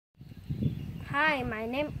Hi, my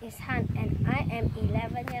name is Han and I am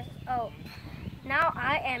 11 years old. Now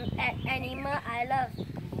I am at Animal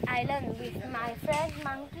Island with my friends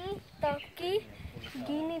monkey, turkey,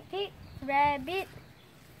 guinea pig, rabbit,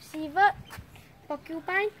 civet,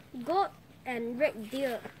 porcupine, goat, and red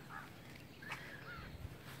deer.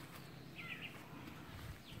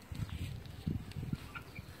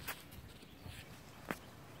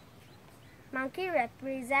 Monkey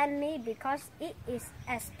represent me because it is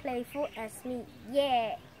as playful as me.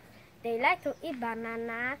 Yeah! They like to eat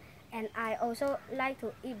banana and I also like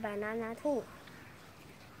to eat banana too.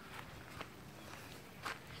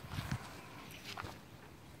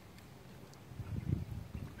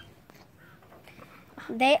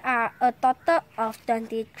 There are a total of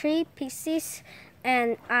 23 species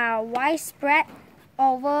and are widespread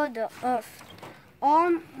over the earth.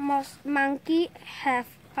 All monkeys have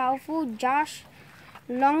powerful jaws,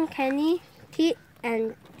 long canine teeth,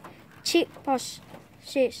 and cheek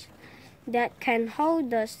pouches that can hold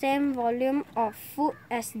the same volume of food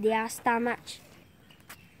as their stomach.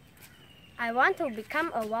 I want to become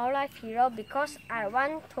a wildlife hero because I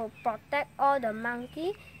want to protect all the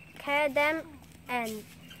monkeys, care them, and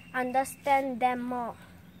understand them more.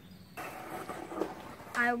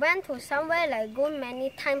 I went to Sunway Lagoon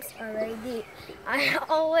many times already. I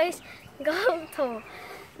always go to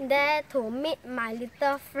there to meet my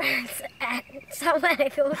little friends at Sunway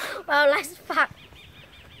Lagoon Wildlife Park.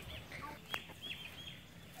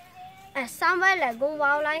 At Sunway Lagoon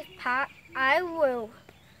Wildlife Park, I will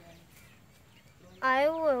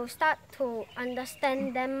start to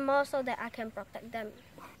understand them more so that I can protect them.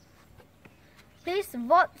 Please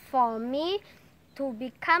vote for me to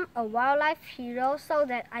become a wildlife hero so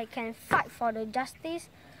that I can fight for the justice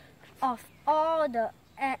of all the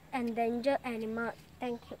endangered animals.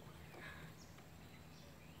 Thank you.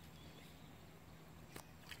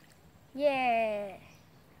 Yeah.